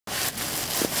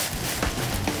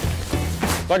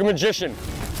like a magician.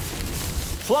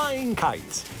 Flying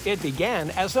kites. It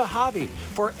began as a hobby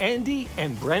for Andy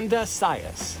and Brenda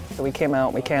Sias. So we came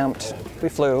out, we camped, we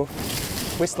flew,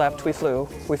 we slept, we flew,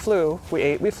 we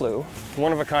ate, we flew.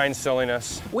 One-of-a-kind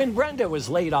silliness. When Brenda was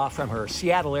laid off from her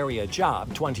Seattle area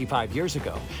job 25 years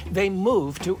ago, they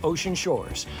moved to Ocean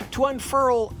Shores to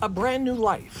unfurl a brand new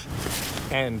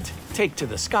life and take to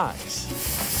the skies.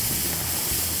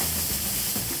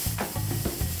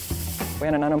 We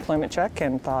had an unemployment check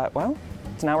and thought, well,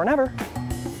 it's now or never.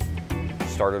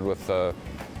 Started with a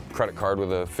credit card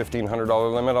with a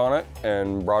 $1,500 limit on it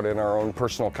and brought in our own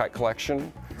personal kite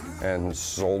collection and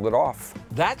sold it off.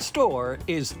 That store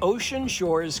is Ocean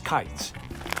Shores Kites.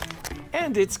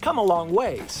 And it's come a long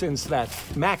way since that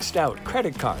maxed out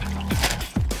credit card.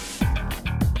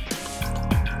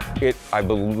 It, I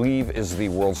believe, is the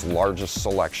world's largest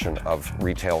selection of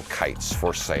retail kites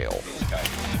for sale.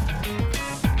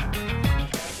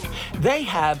 They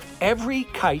have every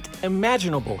kite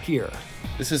imaginable here.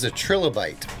 This is a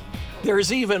trilobite.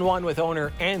 There's even one with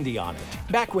owner Andy on it,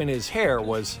 back when his hair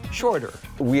was shorter.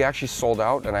 We actually sold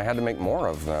out and I had to make more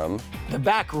of them. The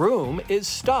back room is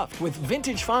stuffed with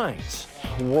vintage finds.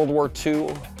 World War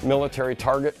II military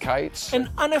target kites. An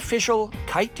unofficial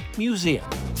kite museum.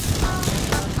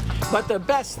 But the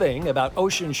best thing about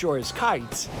Ocean Shores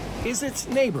Kites is its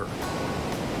neighbor.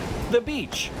 The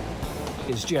beach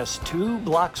is just 2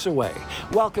 blocks away,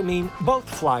 welcoming both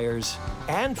flyers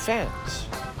and fans.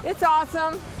 It's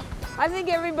awesome. I think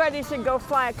everybody should go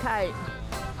fly a kite.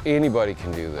 Anybody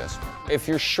can do this. If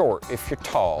you're short, if you're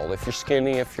tall, if you're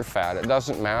skinny, if you're fat, it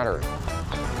doesn't matter.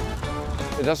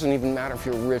 It doesn't even matter if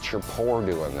you're rich or poor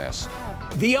doing this.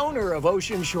 The owner of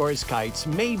Ocean Shores Kites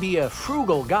may be a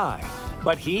frugal guy,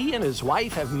 but he and his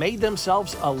wife have made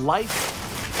themselves a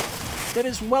life that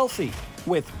is wealthy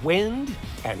with wind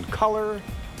and color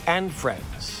and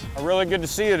friends. Really good to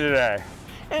see you today.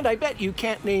 And I bet you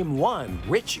can't name one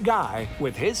rich guy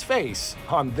with his face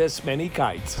on this many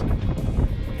kites.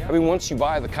 I mean, once you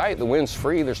buy the kite, the wind's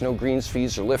free. There's no greens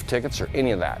fees or lift tickets or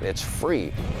any of that. It's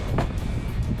free.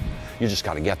 You just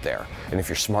got to get there. And if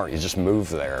you're smart, you just move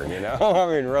there, you know?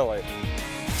 I mean, really.